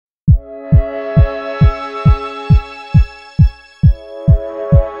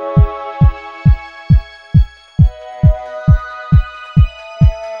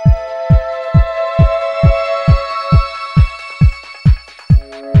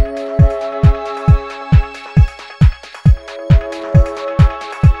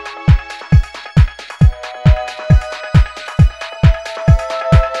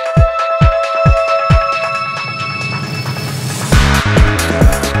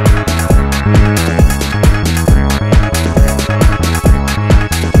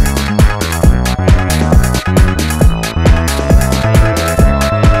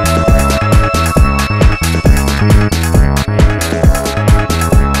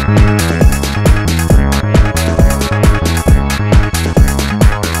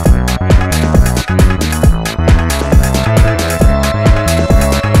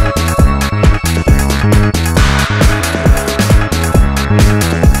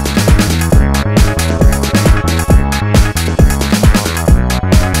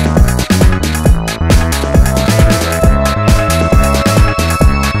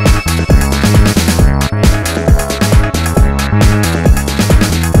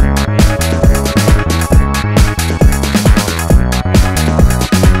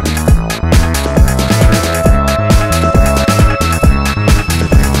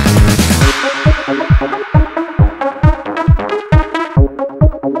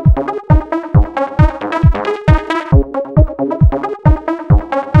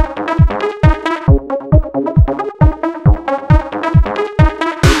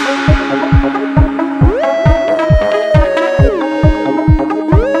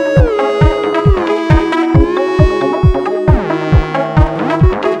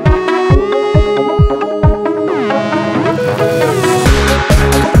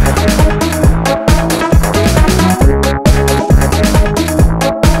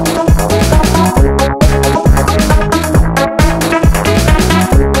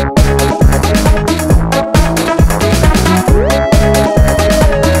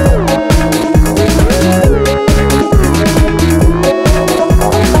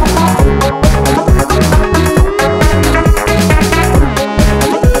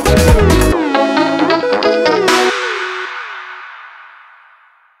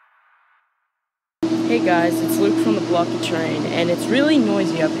freight train, and it's really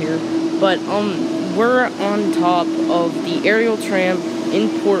noisy up here. But we're on top of the aerial tram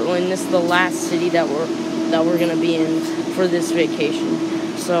in Portland. This is the last city that we're gonna be in for this vacation.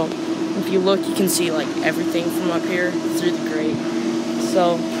 So if you look, you can see like everything from up here through the grate.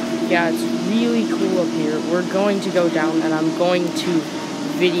 So yeah, it's really cool up here. We're going to go down, and I'm going to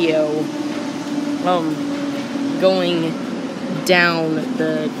video going down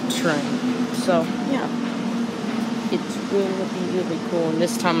the train. So yeah, it will be really cool, and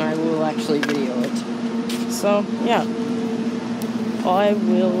this time I will actually video it. So yeah, I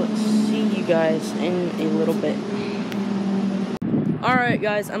will see you guys in a little bit. Alright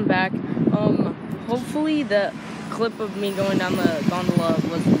guys, I'm back. Hopefully the clip of me going down the gondola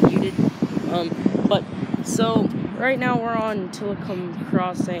wasn't muted. But so right now we're on Tilikum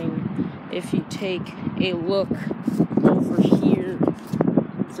Crossing. If you take a look over here,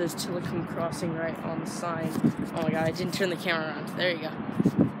 it says Tilikum Crossing right on the sign. Oh my god, I didn't turn the camera around. There you go.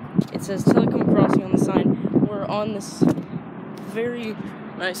 It says Tilikum Crossing on the sign. We're on this very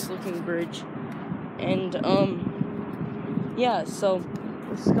nice looking bridge. And yeah, so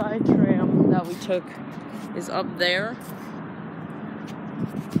the SkyTram that we took is up there.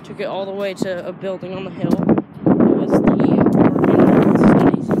 Took it all the way to a building on the hill. It was the Oregon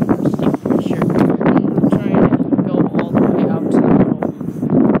Studies University, I'm pretty sure. And we're trying to go all the way out to the middle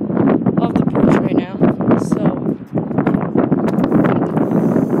of the bridge right now. So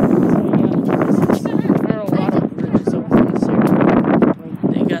yeah, there are a lot of bridges over in this area. Like,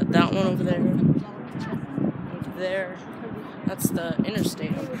 they got that one over there. Over there. That's the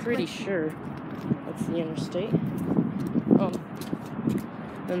interstate, I'm pretty sure. That's the interstate.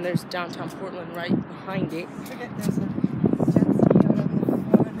 Then there's downtown Portland right behind it. There's a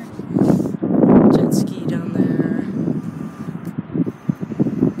jet ski down there.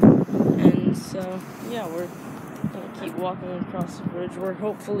 And so, yeah, we're gonna keep walking across the bridge. We're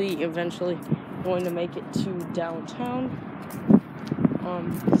hopefully eventually going to make it to downtown.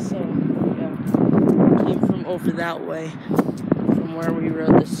 So, yeah, came from over that way, from where we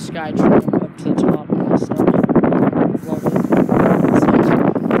rode the SkyTram up to the top and stuff. Love it.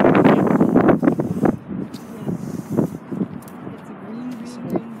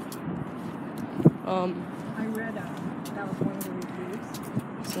 I read that was one of the reviews.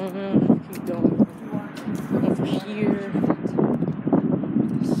 So I'm gonna keep going over here.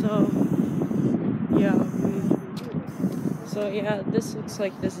 So yeah, this looks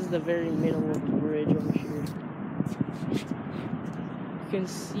like this is the very middle of the bridge over here. You can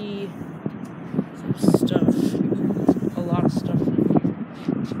see some stuff, a lot of stuff in here.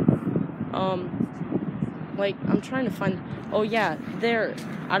 Like, I'm trying to find, oh yeah, there,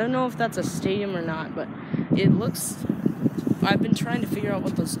 I don't know if that's a stadium or not, but it looks, I've been trying to figure out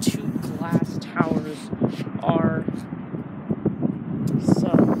what those two glass towers are. So,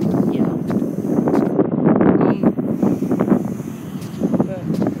 yeah. But,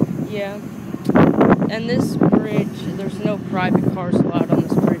 yeah. And this bridge, there's no private cars allowed on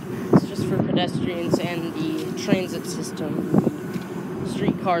this bridge. It's just for pedestrians and the transit system, the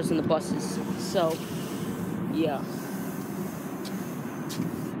streetcars and the buses. So, yeah.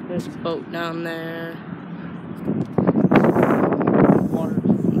 There's a boat down there. Water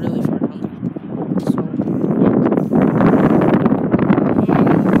really far down there. So,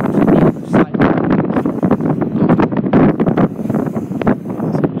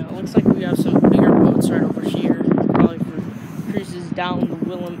 yeah, it looks like we have some bigger boats right over here. Probably for cruises down the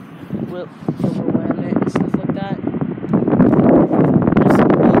Willamette and stuff like that. There's some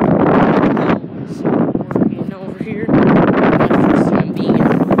big hills Oregon over here. My first time being in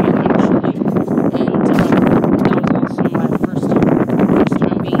Oregon, actually. And that was also my first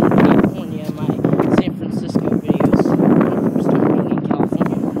time being in California, my San Francisco videos. My first time being in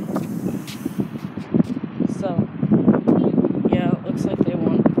California. So, yeah, it looks like they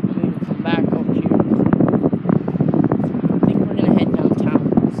want me to come back over here. I think we're gonna head downtown.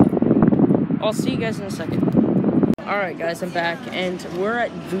 So, I'll see you guys in a second. Alright guys, I'm back, and we're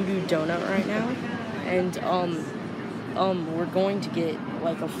at Voodoo Donut right now. And we're going to get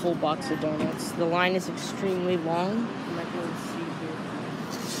like a full box of donuts. The line is extremely long. You might be able to see here.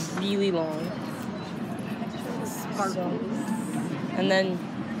 It's really long. So, and then,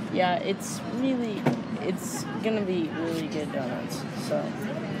 yeah, it's gonna be really good donuts. So,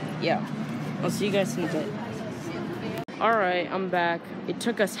 yeah, I'll see you guys in a bit. Alright, I'm back. It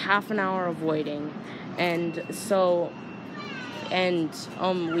took us half an hour of waiting, and so,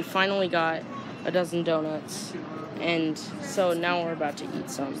 we finally got a dozen donuts, and so now we're about to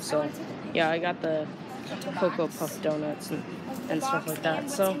eat some. So yeah, I got the Cocoa Puff donuts and stuff like that.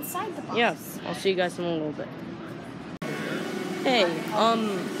 So yeah, I'll see you guys in a little bit. Hey,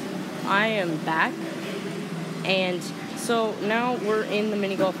 I am back, and so now we're in the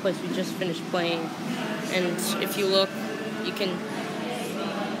mini golf place we just finished playing, and if you look, you can,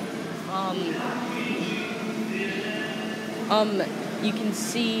 you can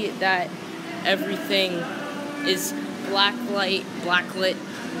see that everything is blacklit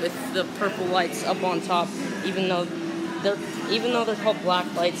with the purple lights up on top, even though they're called black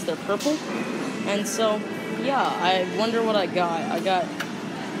lights, they're purple. And so, yeah, I wonder what I got.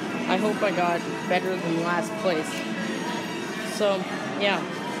 I hope I got better than last place. So, yeah,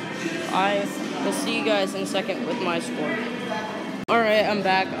 I will see you guys in a second with my score. Alright, I'm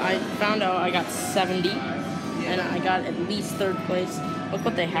back. I found out I got 70, and I got at least 3rd place. Look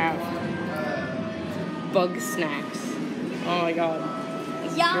what they have. Bug snacks. Oh my god.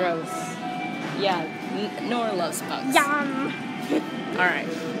 It's gross. Yeah, Nora loves bugs. Yum. Alright,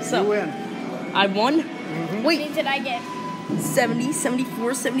 so. You win. I won? What Wait, did I get? 70,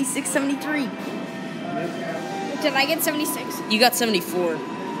 74, 76, 73. Did I get 76? You got 74.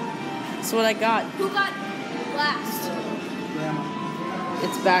 That's what I got. Who got last?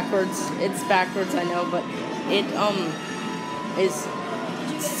 It's backwards, I know, but it is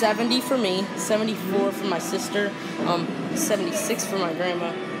 70 for me, 74 for my sister, 76 for my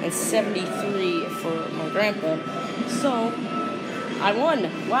grandma, and 73 for my grandpa. So I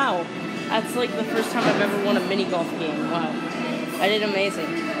won. Wow. That's like the first time I've ever won a mini golf game. Wow. I did amazing.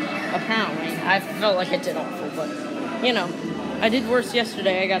 Apparently. I felt like I did awful, but you know, I did worse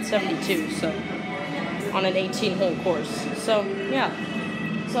yesterday. I got 72, so on an 18-hole course. So yeah.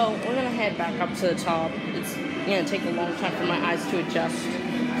 So we're gonna head back up to the top. It's gonna take a long time for my eyes to adjust.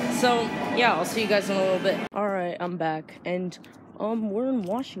 So yeah, I'll see you guys in a little bit. Alright, I'm back, and we're in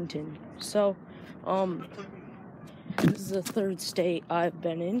Washington. So this is the 3rd state I've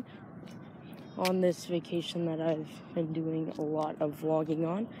been in on this vacation that I've been doing a lot of vlogging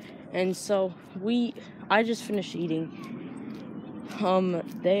on. And so I just finished eating.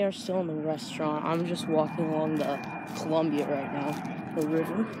 They are still in the restaurant. I'm just walking along the Columbia right now. The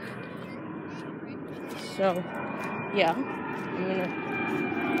river. So, yeah, I'm gonna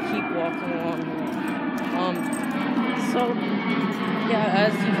keep walking along here. So, yeah,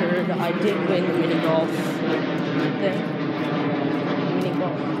 as you heard, I did win the mini golf thing.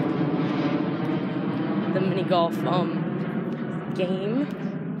 The mini golf, game.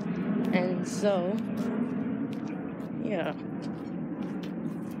 And so, yeah.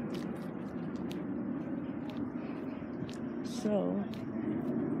 So,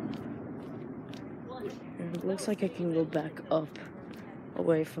 it looks like I can go back up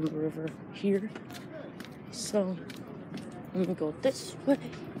away from the river here. So, I'm gonna go this way.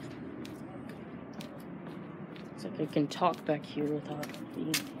 Looks like I can talk back here without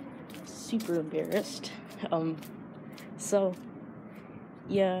being super embarrassed. So,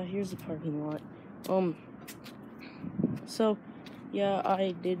 yeah, here's the parking lot. So, yeah,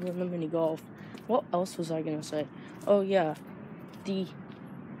 I did win the mini golf. What else was I gonna say? Oh, yeah.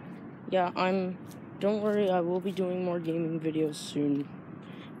 Don't worry, I will be doing more gaming videos soon.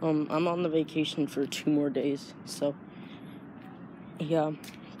 I'm on the vacation for 2 more days, so, yeah.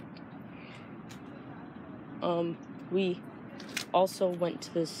 We also went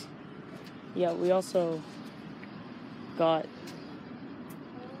to this, we also got,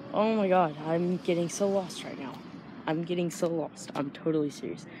 oh my god, I'm getting so lost right now. I'm totally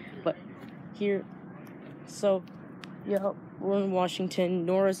serious. But, here, so, yeah, we're in Washington.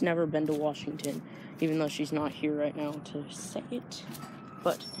 Nora's never been to Washington, even though she's not here right now to say it.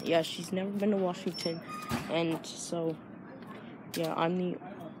 But, yeah, she's never been to Washington, and so, yeah, I'm the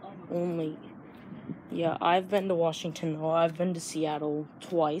only, I've been to Washington, though. I've been to Seattle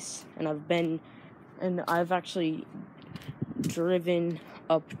twice, and I've actually driven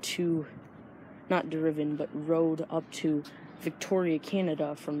up to, rode up to Victoria,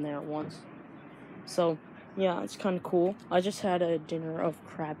 Canada from there once. So, yeah, it's kind of cool. I just had a dinner of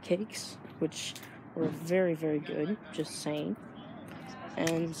crab cakes, which were very, very good, just saying.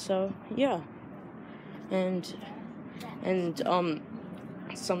 And so, yeah. And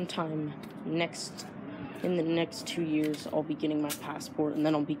sometime in the next 2 years, I'll be getting my passport, and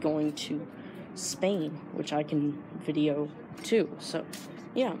then I'll be going to Spain, which I can video too. So,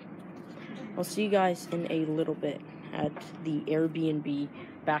 yeah. I'll see you guys in a little bit at the Airbnb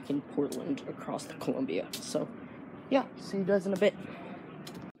back in Portland across the Columbia. So, yeah, see you guys in a bit.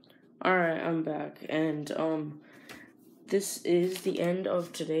 Alright, I'm back, and, this is the end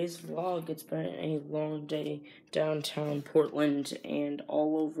of today's vlog. It's been a long day downtown Portland and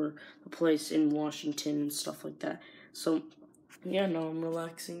all over the place in Washington and stuff like that. So, yeah, now I'm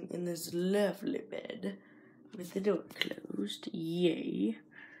relaxing in this lovely bed. with the door closed. Yay.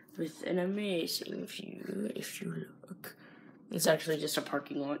 With an amazing view, if you look. It's actually just a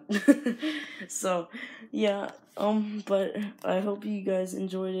parking lot. So, yeah, but I hope you guys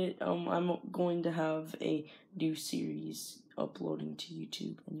enjoyed it. I'm going to have a new series uploading to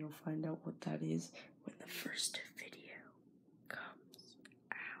YouTube, and you'll find out what that is when the first video comes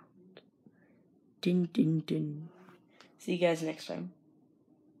out. Dun dun dun. See you guys next time.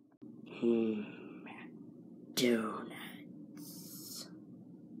 Donut.